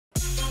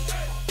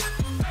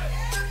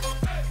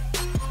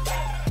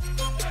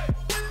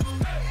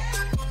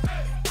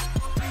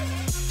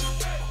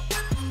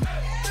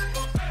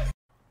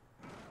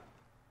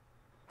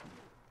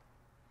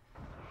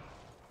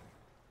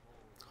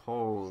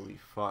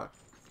fuck.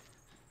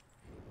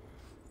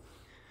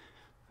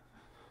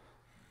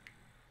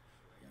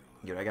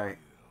 Dude, I got...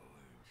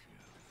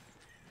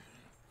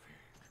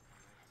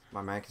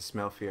 My man can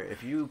smell fear.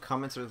 If you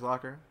come into this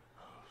locker...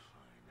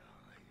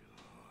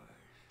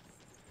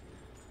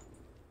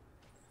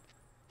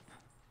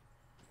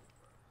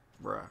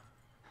 Bruh.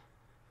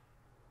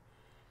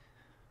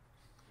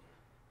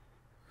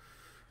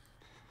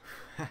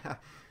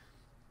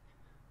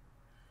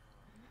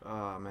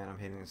 Oh man, I'm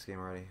hating this game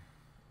already.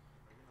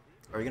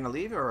 Are you gonna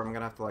leave or I'm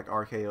gonna have to like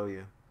RKO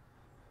you?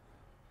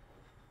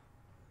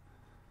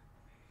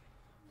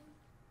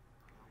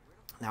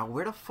 Now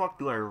where the fuck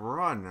do I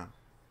run?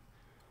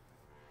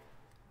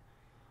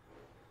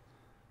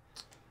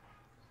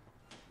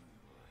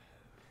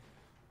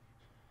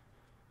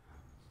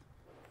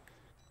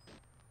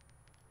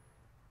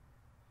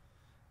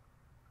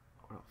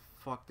 Where the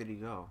fuck did he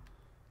go?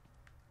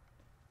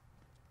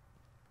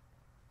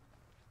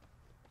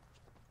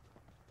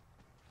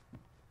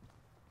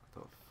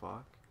 What the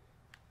fuck?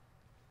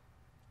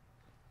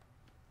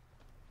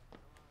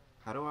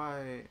 How do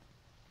I...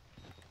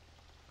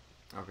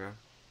 Okay.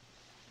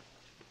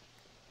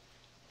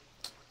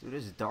 Dude,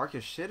 it's dark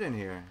as shit in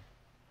here.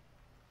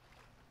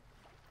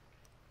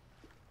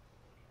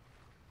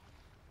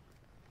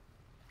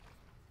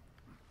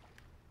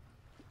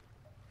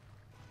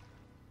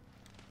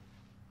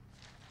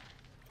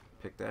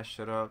 Pick that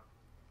shit up.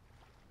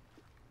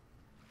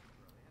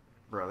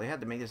 Bro, they had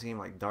to make this game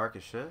like dark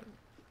as shit.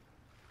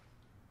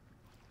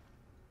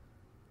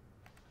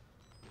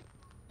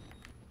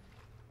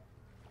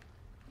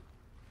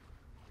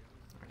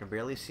 I can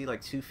barely see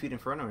like 2 feet in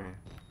front of me.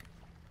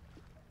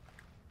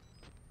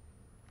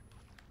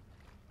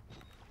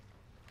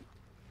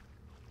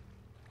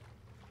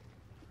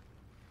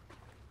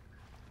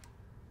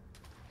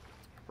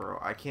 Bro,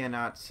 I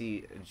cannot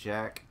see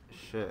jack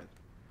shit.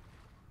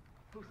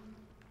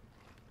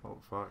 Oh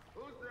fuck.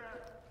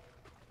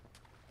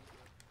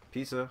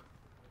 Pizza.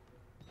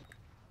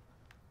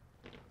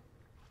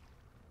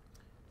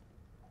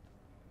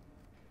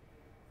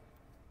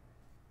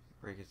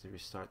 Break it to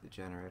restart the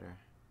generator.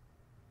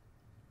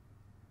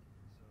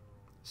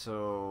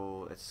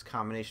 So it's a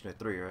combination of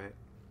 3, right?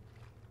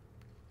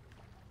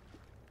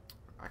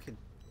 I could...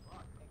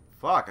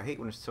 Fuck, I hate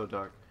when it's so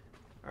dark.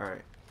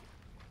 Alright.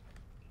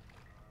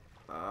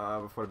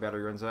 Before the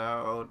battery runs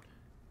out.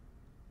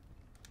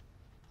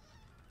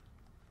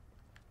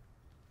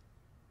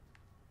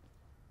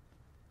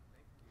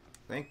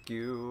 Thank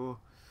you.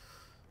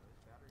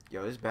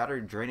 Yo, this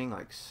battery draining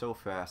like so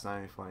fast, not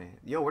even funny.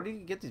 Yo, where do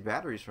you get these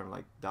batteries from?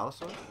 Like dollar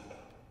store?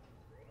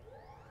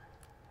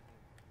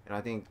 And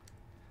I think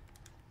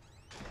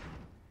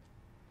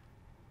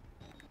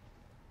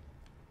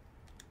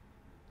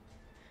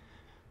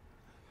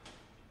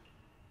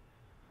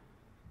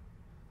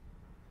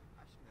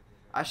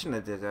I shouldn't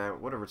have did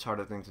that. What a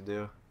retarded thing to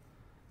do.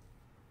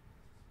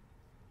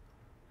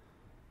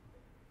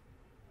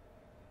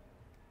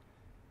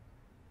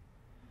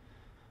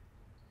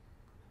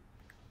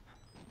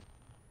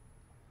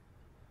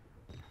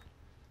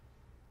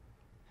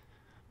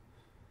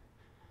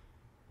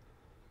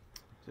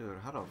 Dude,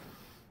 how the...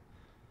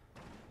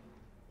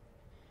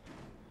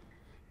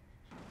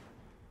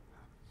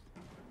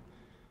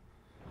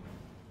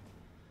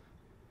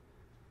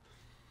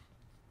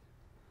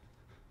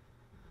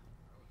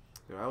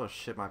 Dude, I will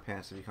shit my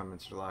pants if you come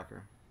into the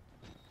locker.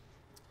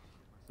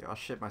 Yeah, I'll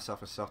shit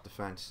myself in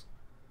self-defense.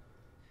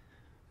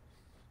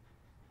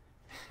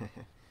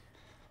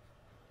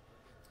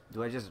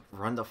 Do I just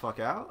run the fuck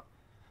out?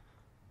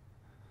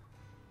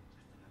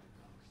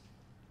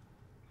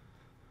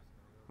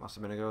 Must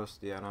have been a ghost.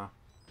 Yeah, no.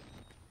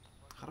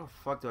 How the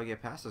fuck do I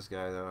get past this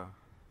guy, though?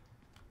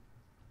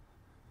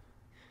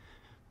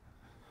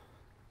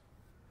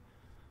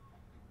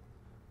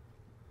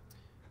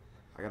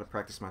 I gotta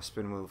practice my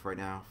spin move right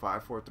now.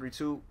 5, 4, 3,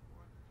 2,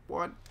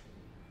 1.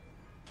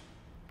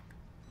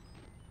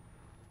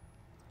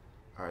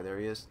 Alright, there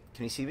he is.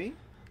 Can he see me?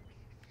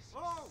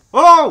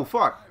 Oh,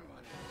 fuck!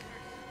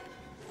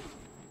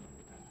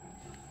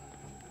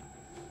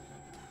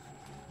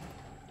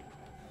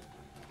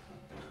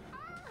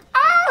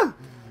 Ah!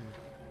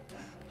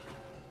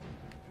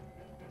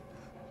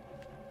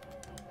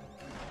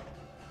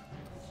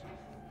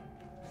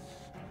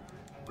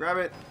 Grab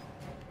it.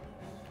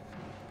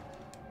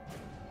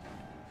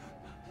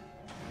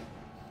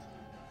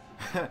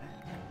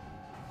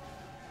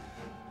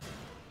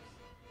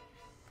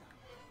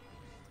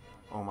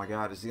 Oh my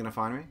god, is he gonna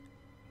find me?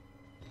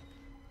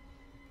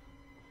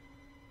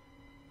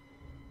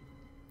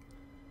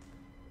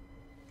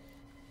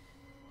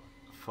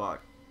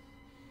 Fuck.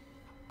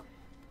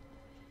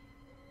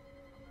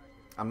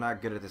 I'm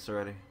not good at this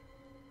already.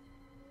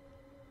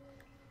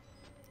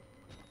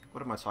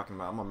 What am I talking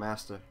about? I'm a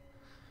master.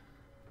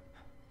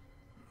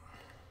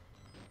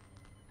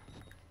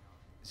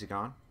 Is he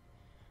gone?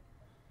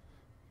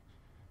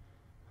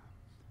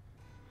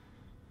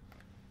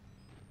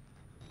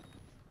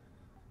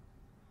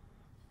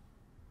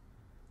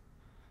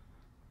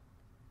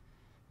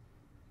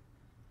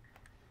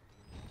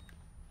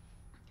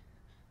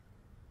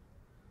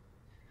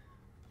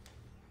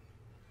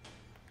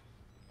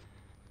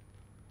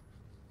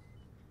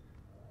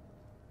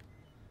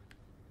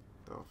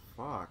 The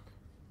fuck?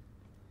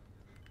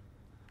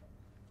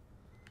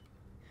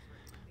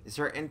 Is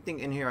there anything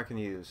in here I can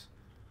use?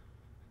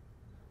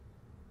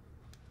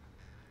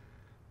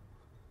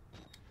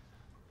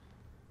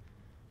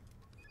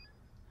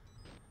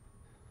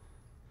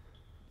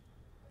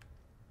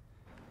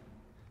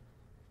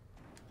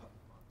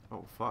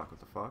 Oh fuck, what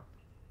the fuck?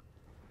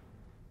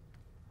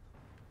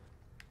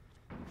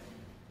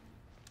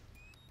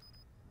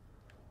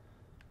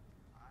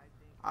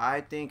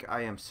 I think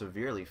I am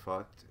severely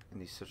fucked in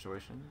the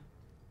situation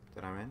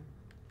that I'm in.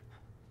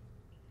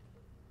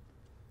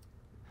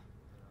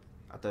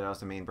 I thought that was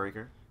the main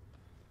breaker.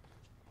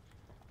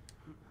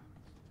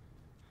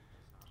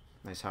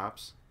 Nice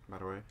hops, by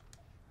the way.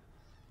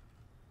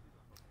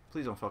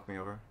 Please don't fuck me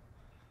over.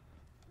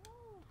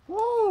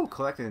 Woo!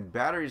 Collecting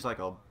batteries like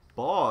a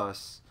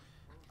boss.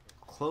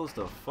 Close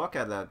the fuck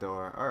out of that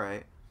door.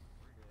 Alright.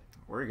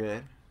 We're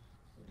good.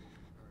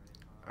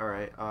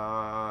 Alright,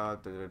 I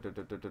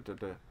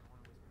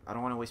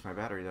don't want to waste my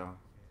battery though.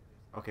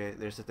 Okay,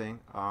 there's the thing.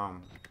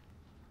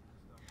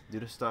 Do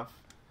the stuff.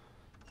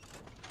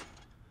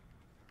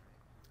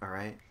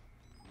 Alright.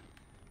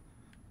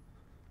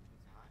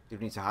 Do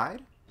we need to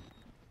hide?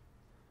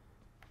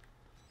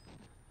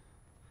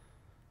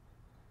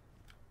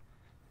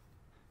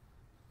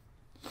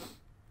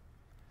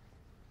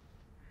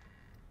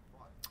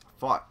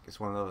 Fuck, it's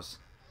one of those.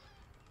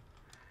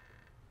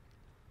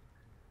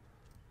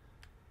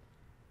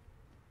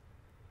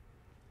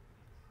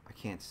 I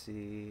can't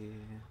see.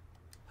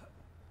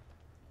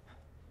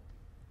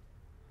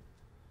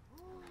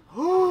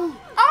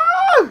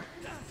 Ah!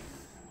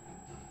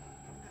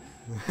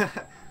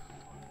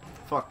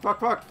 Fuck, fuck,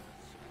 fuck.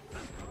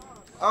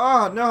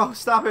 Oh, no,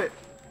 stop it.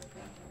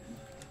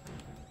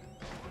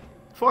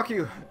 Fuck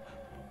you.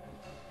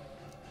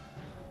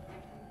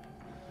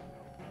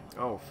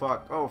 Oh,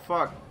 fuck. Oh,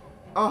 fuck.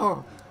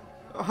 Oh.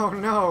 Oh,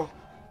 no.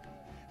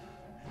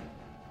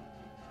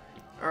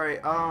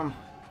 Alright,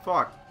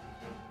 fuck.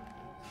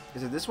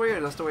 Is it this way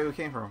or that's the way we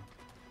came from?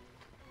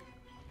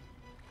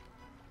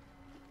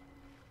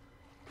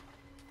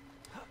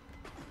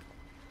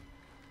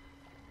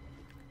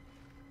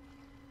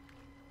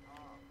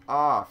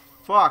 Ah,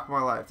 fuck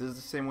my life. This is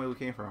the same way we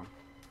came from.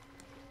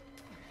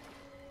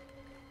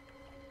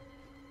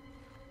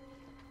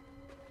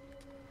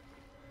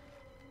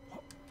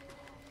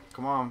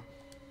 Come on.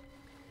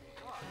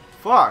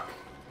 Fuck.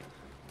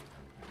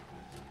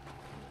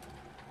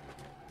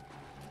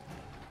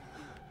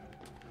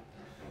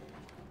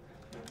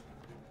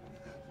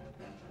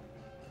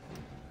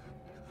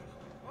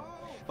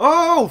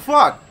 Oh,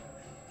 fuck.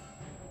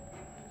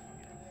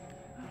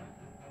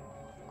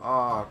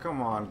 Oh,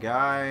 come on,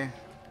 guy.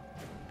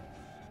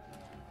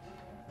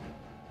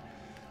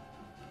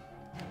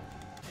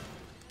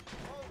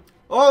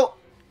 Oh!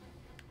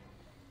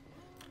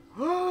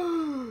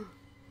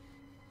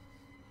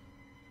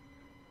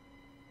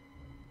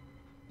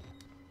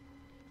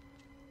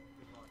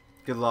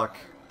 Good luck.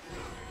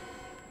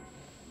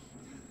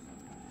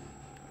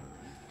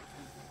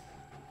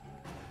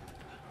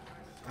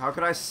 How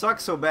could I suck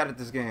so bad at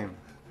this game?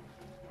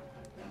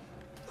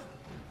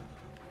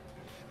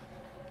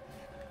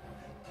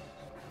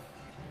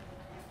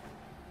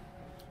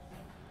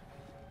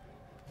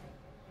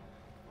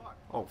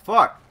 Oh,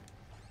 fuck!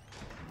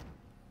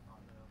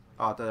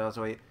 Oh, I thought that was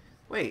the way...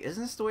 Wait,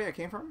 isn't this the way I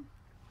came from?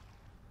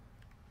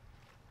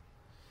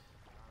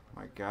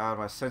 My god,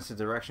 my sense of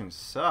direction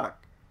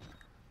suck.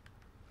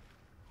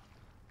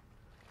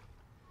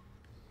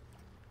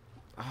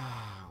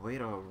 Ah, way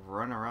to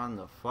run around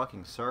the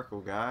fucking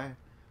circle, guy.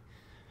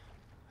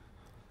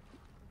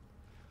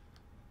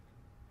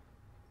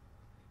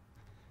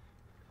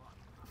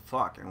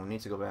 Fuck, and we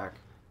need to go back.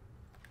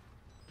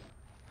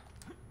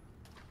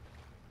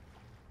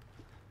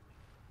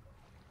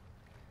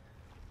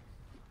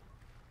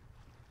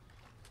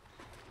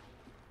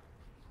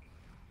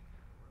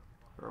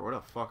 Bro, where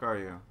the fuck are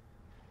you?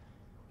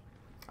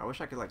 I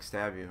wish I could like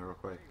stab you real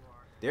quick.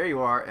 There you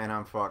are, and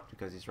I'm fucked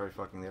because he's right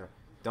fucking there.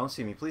 Don't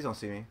see me, please don't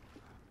see me.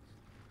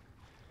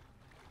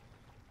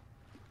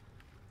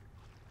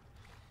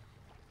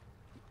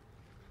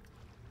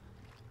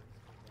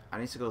 I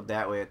need to go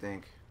that way, I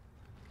think.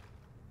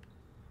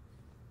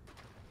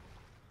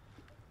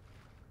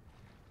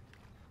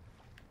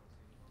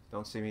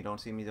 Don't see me, don't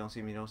see me, don't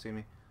see me, don't see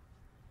me.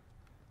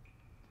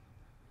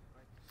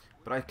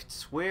 But I could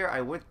swear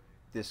I went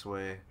this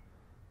way.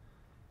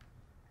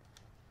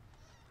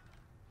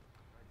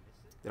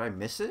 Did I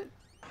miss it?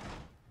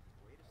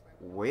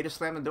 Way to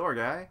slam the door,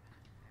 guy.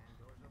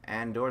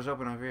 And doors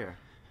open over here.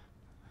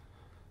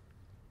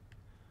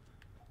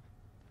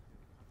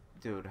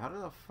 Dude, how did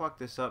I fuck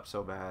this up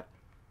so bad?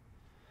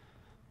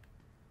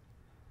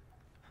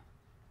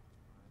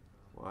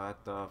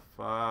 What the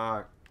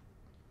fuck?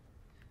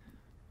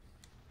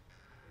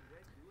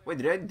 Wait,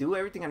 did I do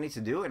everything I need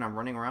to do and I'm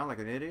running around like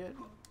an idiot?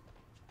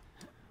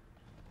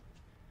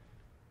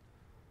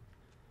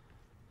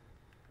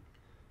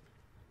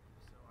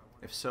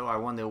 If so, I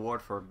won the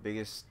award for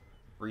biggest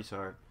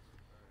retard.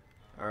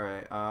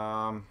 Alright,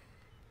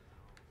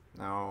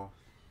 no.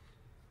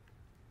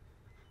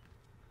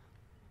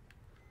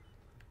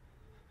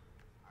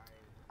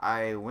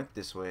 I went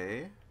this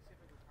way.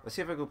 Let's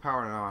see if I go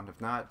power it on.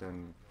 If not,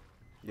 then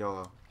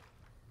YOLO. Of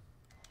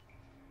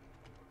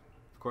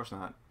course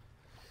not.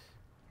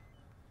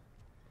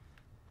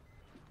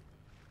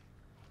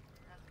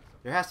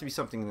 There has to be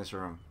something in this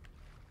room.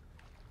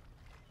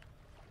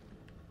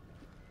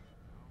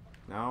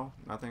 No?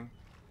 Nothing?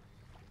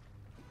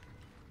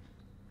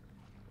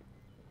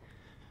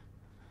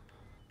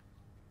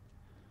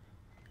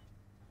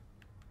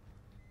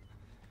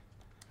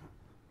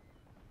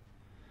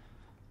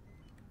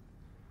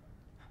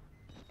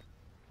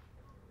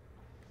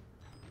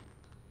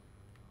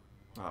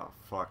 Oh,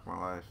 fuck my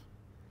life.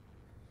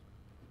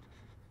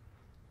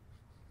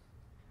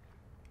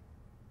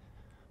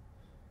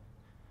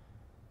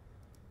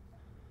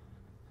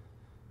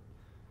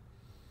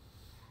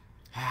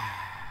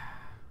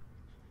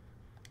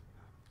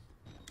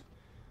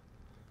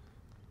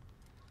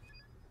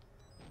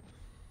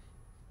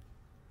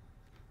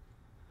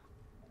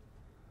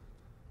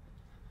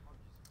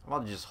 I'm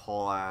about to just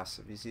haul ass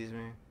if he sees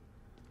me.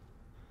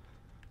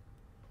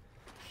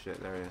 Shit,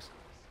 there he is.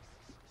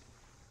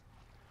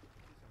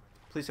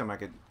 Please tell me I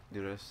could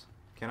do this.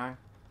 Can I?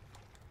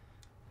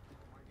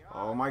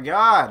 Oh my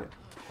god!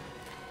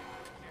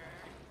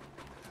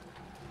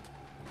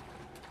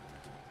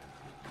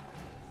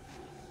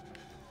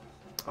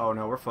 Oh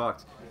no, we're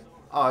fucked.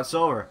 Oh, it's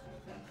over.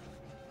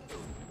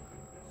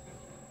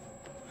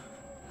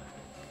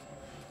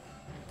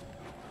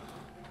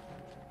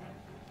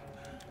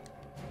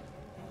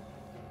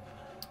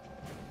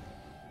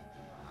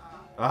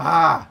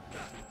 Ah!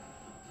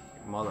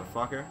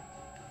 Motherfucker.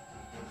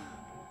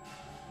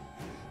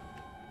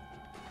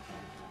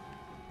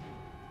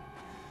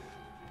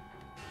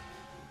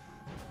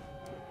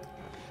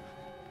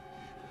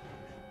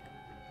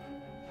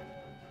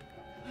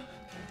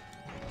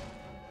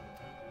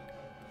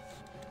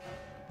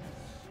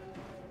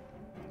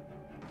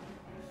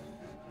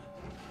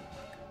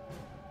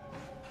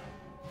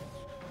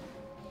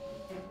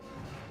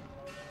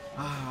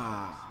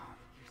 Ah.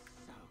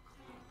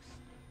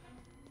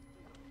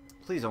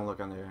 Please don't look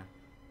under here.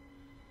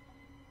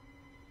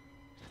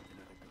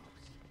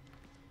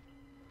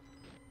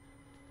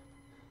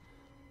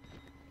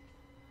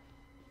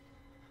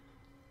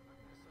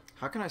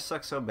 How can I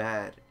suck so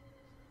bad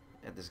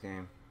at this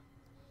game?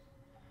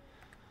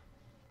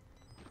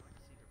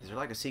 Is there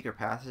like a secret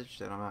passage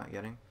that I'm not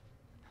getting?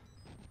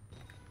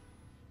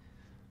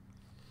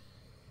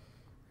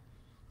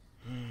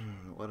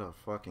 What a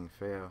fucking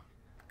fail.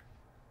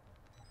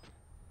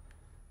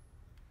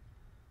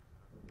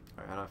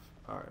 Alright,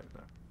 alright.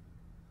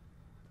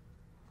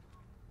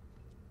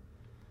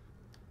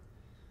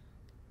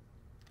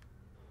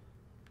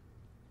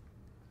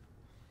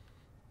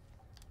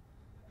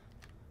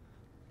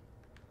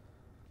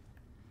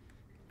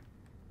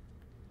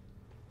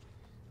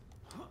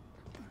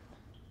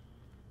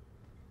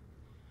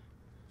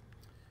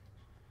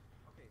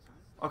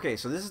 Okay,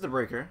 so this is the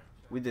breaker.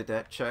 We did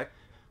that. Check.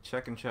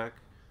 Check and check.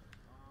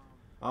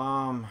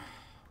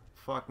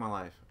 Fuck my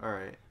life.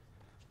 Alright.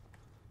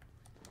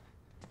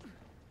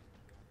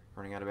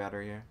 Running out of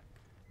battery here.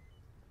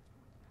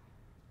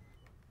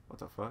 What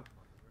the fuck?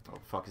 Oh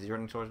fuck, is he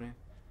running towards me?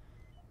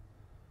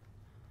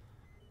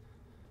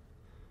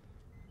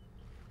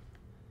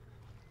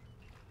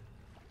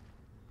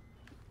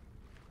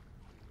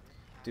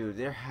 Dude,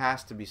 there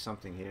has to be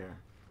something here.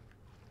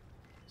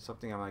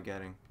 Something I'm not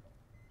getting.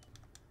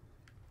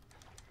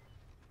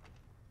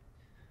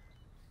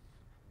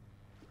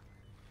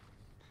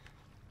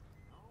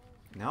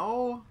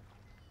 No?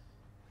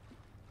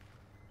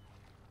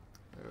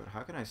 Dude,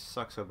 how can I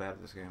suck so bad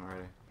at this game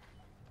already?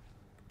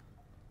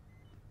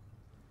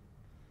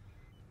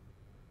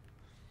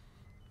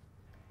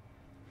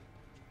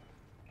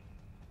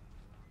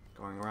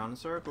 Going around in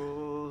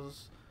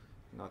circles.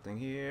 Nothing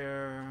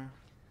here.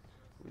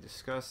 We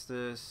discussed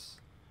this.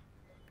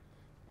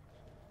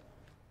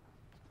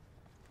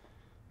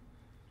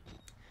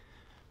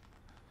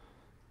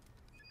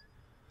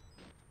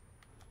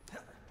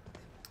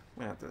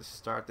 I'm gonna have to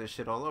start this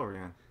shit all over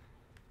again.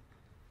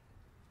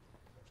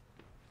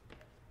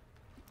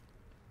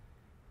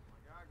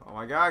 Oh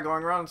my god,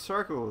 going around in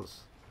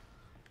circles.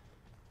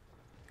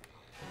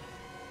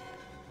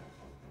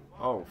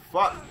 Oh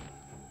fuck.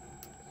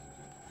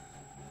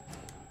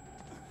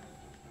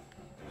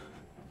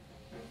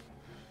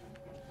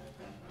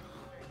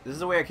 This is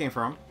the way I came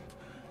from.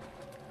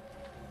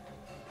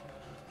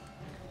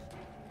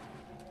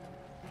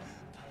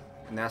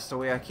 And that's the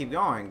way I keep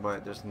going,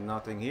 but there's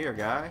nothing here,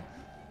 guy.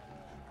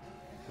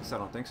 At least I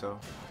don't think so.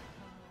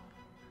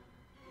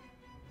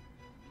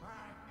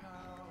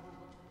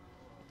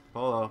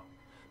 Polo.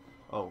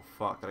 Oh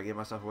fuck, did I give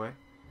myself away?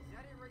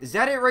 Is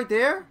that it right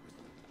there?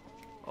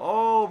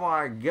 Oh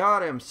my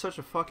god, I'm such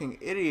a fucking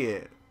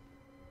idiot.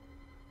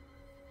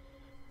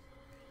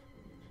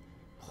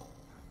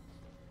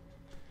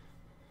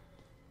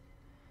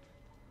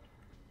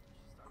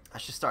 I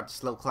should start the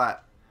slow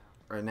clap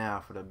right now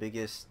for the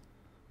biggest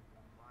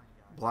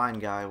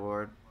blind guy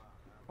award.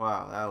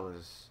 Wow,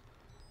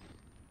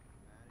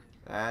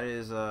 that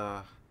is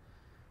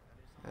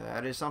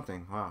That is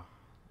something. Wow.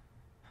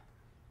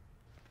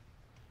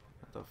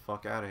 Get the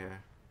fuck out of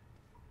here.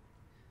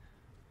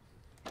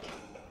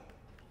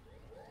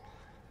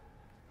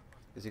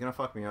 Is he gonna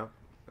fuck me up?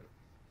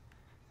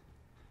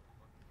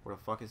 Where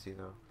the fuck is he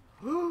though?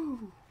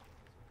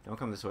 Don't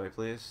come this way,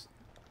 please.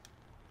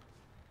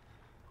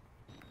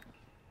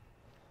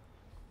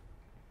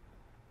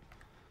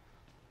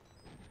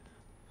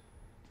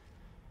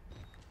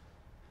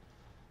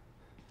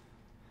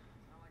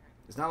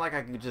 It's not like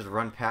I could just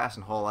run past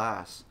and haul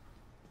ass.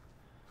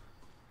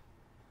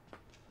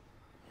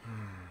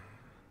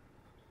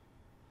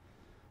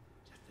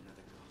 Just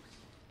another ghost.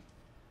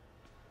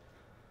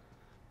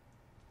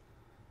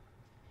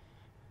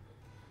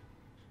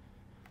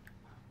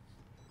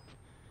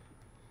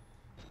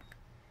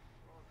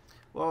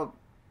 Well,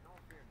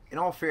 in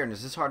all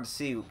fairness, it's hard to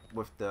see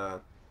with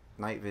the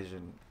night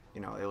vision.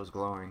 You know, it was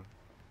glowing.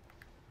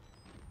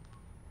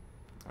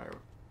 Alright.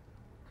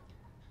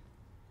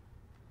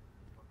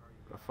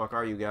 The fuck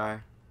are you, guy?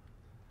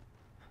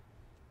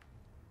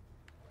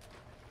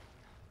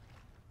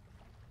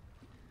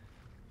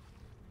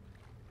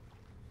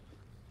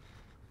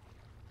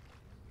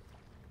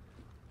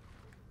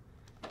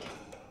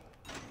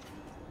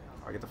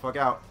 Alright, get the fuck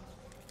out.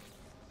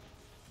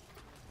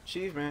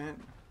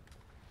 Achievement.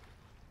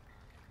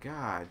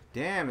 God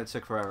damn, it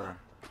took forever.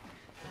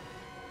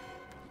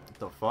 What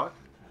the fuck?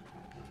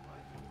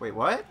 Wait,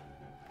 what?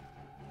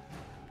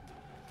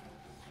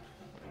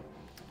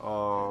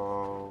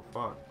 Oh,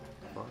 fuck.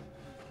 Fuck.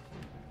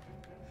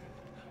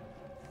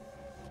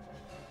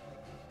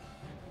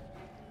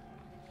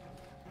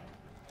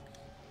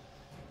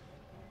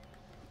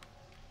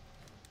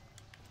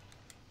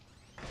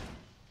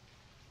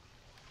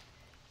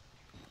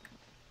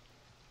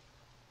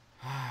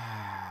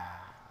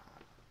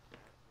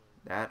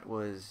 That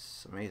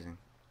was amazing.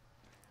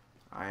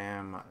 I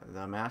am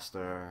the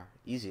master.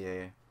 Easy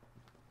A.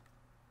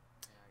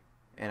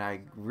 And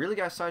I really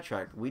got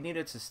sidetracked. We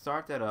needed to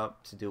start that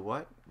up to do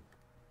what?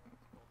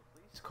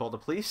 It's called the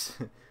police?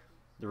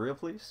 The real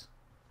police?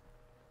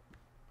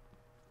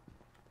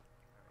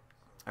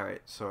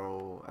 Alright,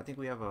 so I think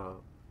we have a...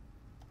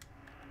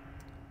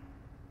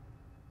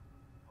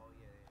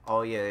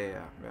 Oh,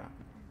 yeah.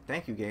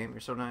 Thank you, game.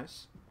 You're so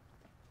nice.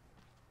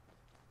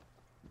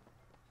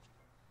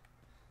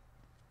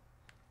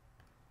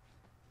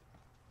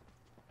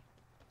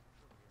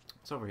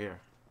 It's over here.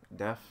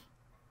 Def.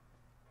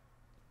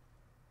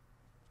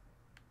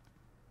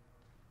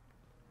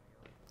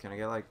 Can I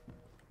get like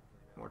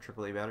more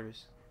AAA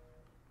batteries?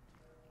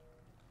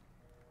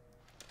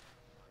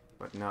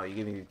 But no, you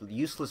give me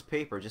useless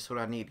paper, just what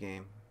I need,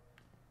 game.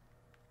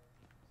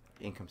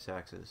 Income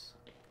taxes.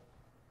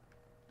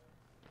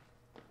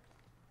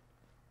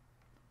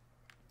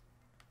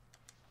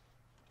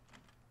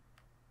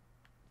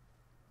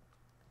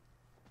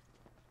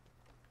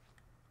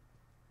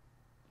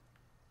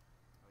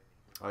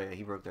 Oh yeah,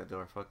 he broke that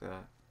door. Fuck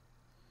that.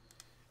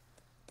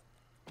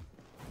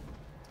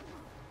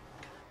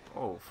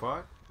 Oh,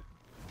 fuck.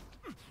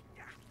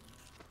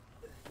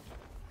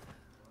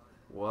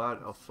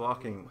 What a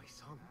fucking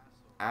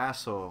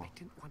asshole. I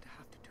didn't want to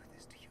have to do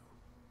this to you.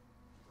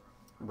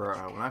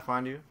 Bruh, when I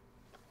find you...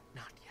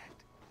 Not yet.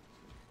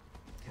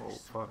 Oh,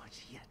 There's so fuck.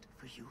 much yet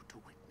for you to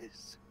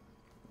witness.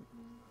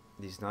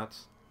 These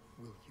nuts?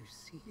 Will you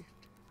see it?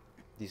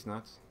 These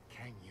nuts?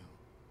 Can you?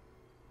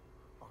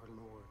 Our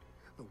Lord,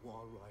 the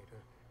Wall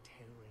Rider,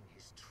 tearing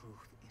his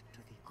truth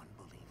into the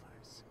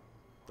unbelievers.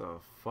 The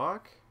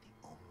fuck?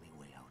 The only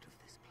way out of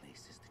this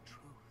place is the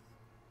truth.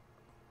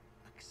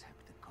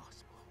 Accept the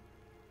gospel,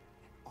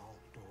 and all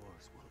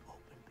doors will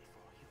open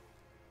before you.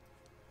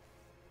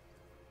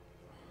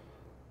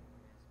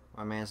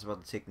 My man's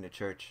about to take me to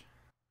church.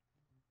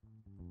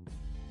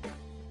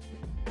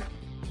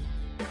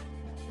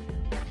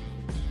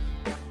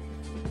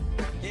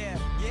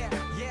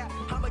 Yeah,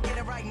 I'ma get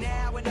it right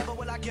now, and never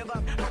will I give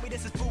up. Homie,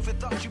 this is proof and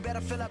thought you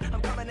better fill up.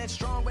 I'm coming in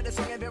strong, but the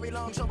song ain't very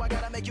long, so I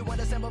gotta make you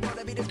understand before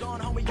the beat is gone.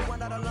 Homie, you are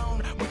not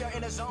alone, we are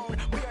in a zone,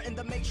 we are in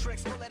the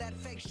matrix, full of that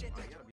fake shit.